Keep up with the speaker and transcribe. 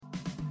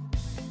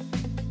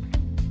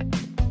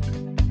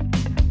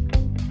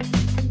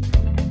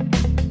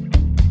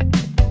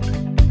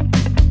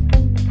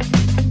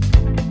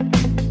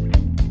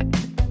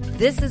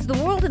This is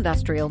the World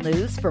Industrial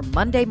News for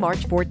Monday,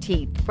 March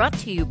 14th, brought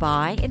to you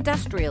by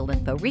Industrial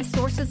Info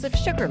Resources of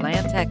Sugar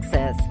Land,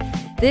 Texas.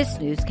 This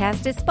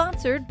newscast is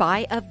sponsored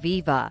by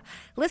Aviva.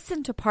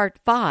 Listen to Part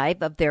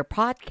 5 of their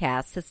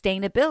podcast,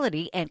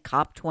 Sustainability and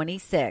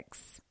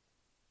COP26.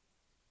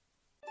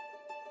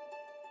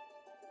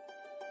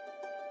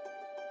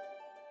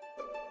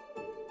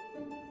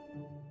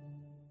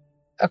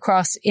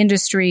 Across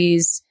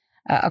industries,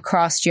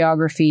 across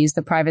geographies,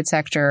 the private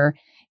sector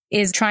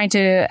is trying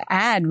to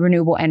add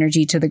renewable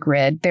energy to the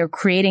grid. They're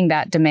creating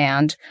that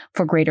demand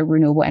for greater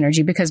renewable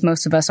energy because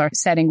most of us are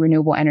setting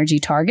renewable energy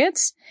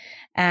targets.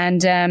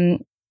 And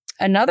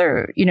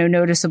another,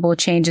 noticeable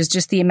change is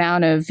just the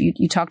amount of,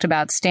 you talked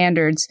about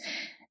standards.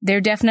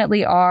 There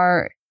definitely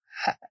are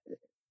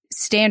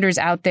standards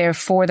out there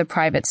for the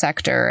private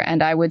sector.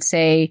 And I would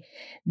say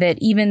that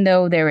even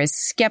though there is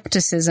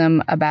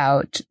skepticism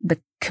about the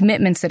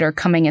commitments that are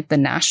coming at the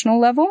national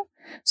level,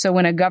 so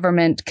when a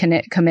government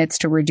commits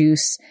to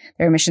reduce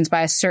their emissions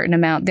by a certain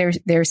amount,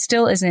 there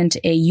still isn't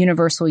a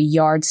universal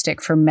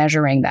yardstick for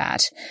measuring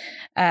that.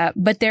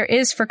 But there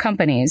is for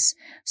companies.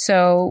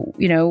 So,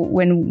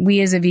 when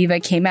we as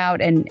Aviva came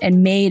out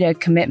and made a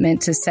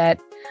commitment to set,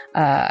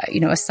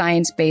 a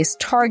science-based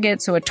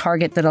target, so a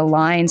target that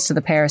aligns to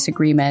the Paris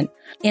Agreement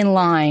in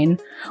line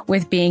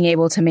with being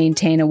able to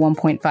maintain a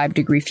 1.5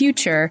 degree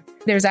future,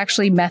 there's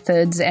actually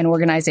methods and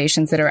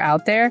organizations that are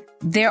out there.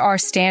 There are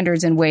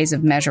standards and ways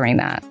of measuring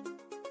that.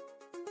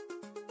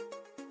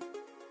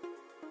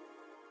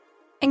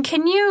 And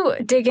can you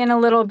dig in a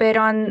little bit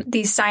on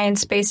these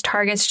science-based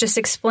targets? Just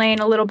explain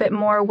a little bit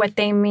more what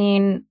they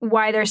mean,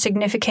 why they're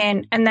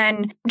significant, and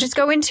then just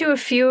go into a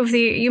few of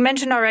you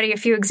mentioned already a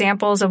few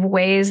examples of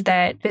ways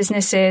that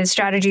businesses,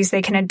 strategies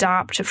they can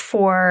adopt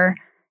for,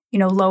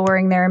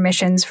 lowering their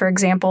emissions. For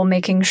example,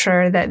 making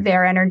sure that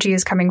their energy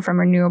is coming from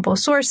renewable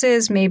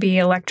sources, maybe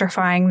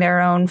electrifying their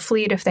own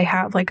fleet if they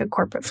have like a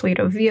corporate fleet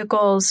of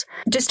vehicles.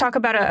 Just talk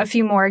about a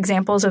few more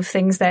examples of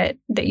things that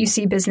you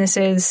see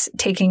businesses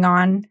taking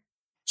on.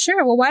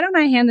 Sure. Well, why don't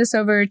I hand this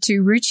over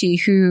to Ruchi,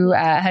 who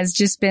has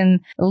just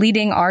been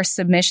leading our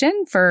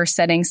submission for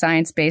setting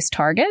science-based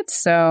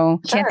targets. So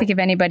can't think of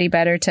anybody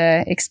better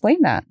to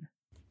explain that.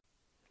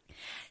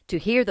 To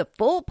hear the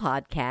full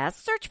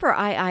podcast, search for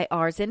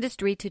IIR's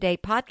Industry Today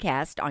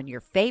podcast on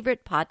your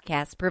favorite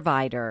podcast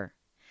provider.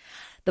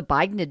 The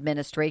Biden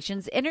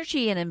administration's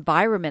energy and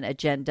environment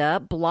agenda,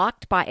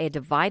 blocked by a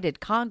divided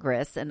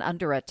Congress and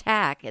under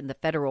attack in the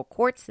federal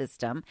court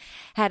system,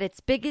 had its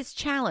biggest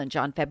challenge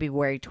on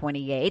February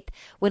 28th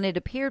when it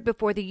appeared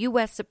before the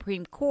U.S.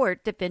 Supreme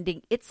Court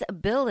defending its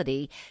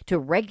ability to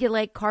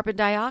regulate carbon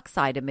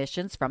dioxide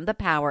emissions from the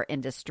power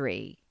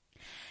industry.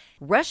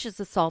 Russia's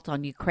assault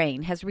on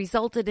Ukraine has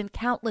resulted in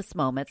countless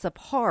moments of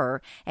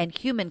horror and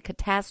human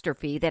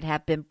catastrophe that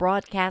have been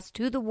broadcast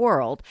to the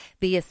world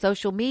via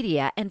social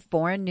media and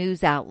foreign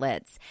news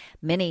outlets.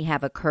 Many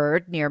have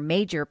occurred near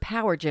major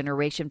power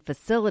generation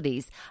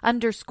facilities,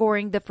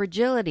 underscoring the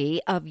fragility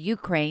of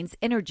Ukraine's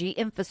energy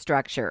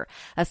infrastructure,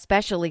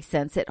 especially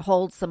since it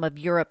holds some of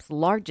Europe's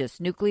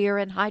largest nuclear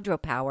and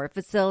hydropower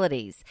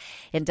facilities.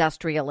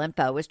 Industrial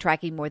Info is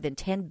tracking more than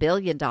 $10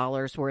 billion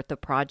worth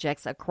of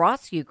projects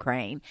across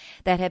Ukraine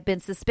that have been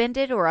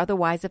suspended or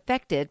otherwise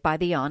affected by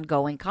the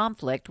ongoing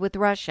conflict with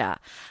Russia,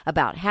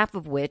 about half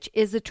of which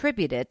is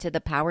attributed to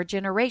the power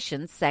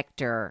generation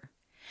sector.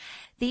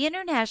 The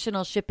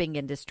international shipping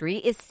industry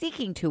is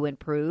seeking to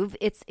improve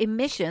its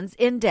emissions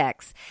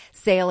index,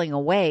 sailing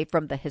away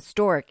from the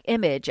historic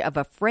image of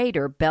a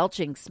freighter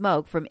belching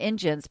smoke from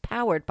engines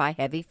powered by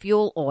heavy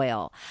fuel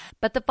oil.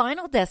 But the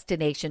final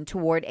destination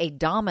toward a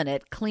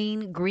dominant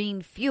clean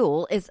green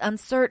fuel is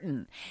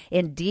uncertain.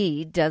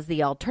 Indeed, does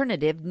the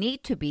alternative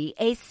need to be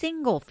a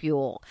single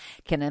fuel?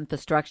 Can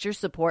infrastructure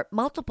support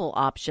multiple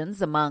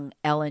options among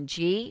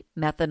LNG,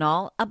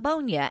 methanol,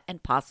 ammonia,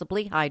 and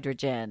possibly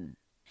hydrogen?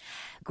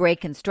 Gray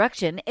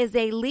Construction is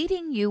a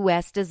leading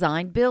U.S.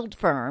 design-build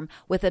firm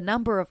with a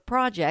number of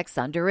projects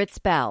under its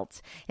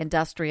belt.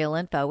 Industrial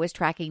Info is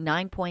tracking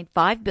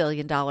 $9.5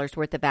 billion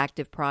worth of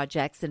active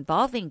projects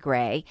involving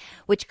Gray,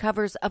 which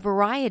covers a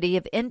variety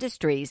of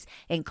industries,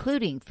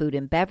 including food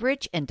and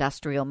beverage,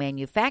 industrial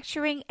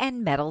manufacturing,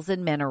 and metals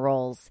and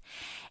minerals.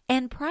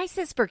 And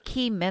prices for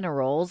key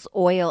minerals,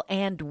 oil,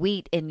 and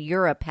wheat in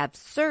Europe have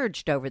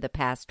surged over the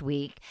past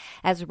week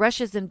as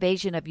Russia's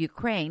invasion of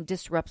Ukraine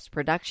disrupts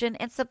production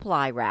and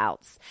supply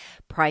routes.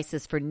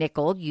 Prices for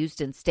nickel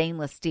used in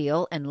stainless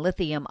steel and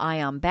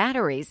lithium-ion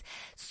batteries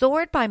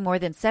soared by more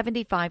than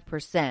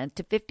 75%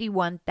 to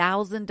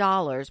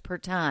 $51,000 per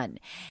ton.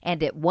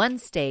 And at one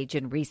stage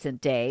in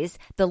recent days,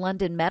 the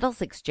London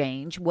Metals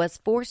Exchange was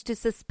forced to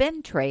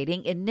suspend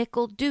trading in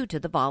nickel due to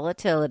the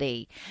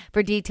volatility.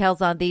 For details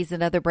on these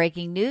and other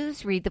breaking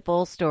news, read the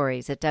full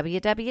stories at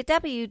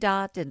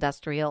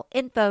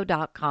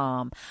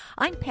www.industrialinfo.com.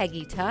 I'm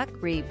Peggy Tuck,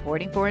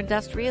 reporting for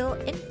Industrial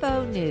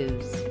Info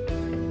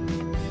News.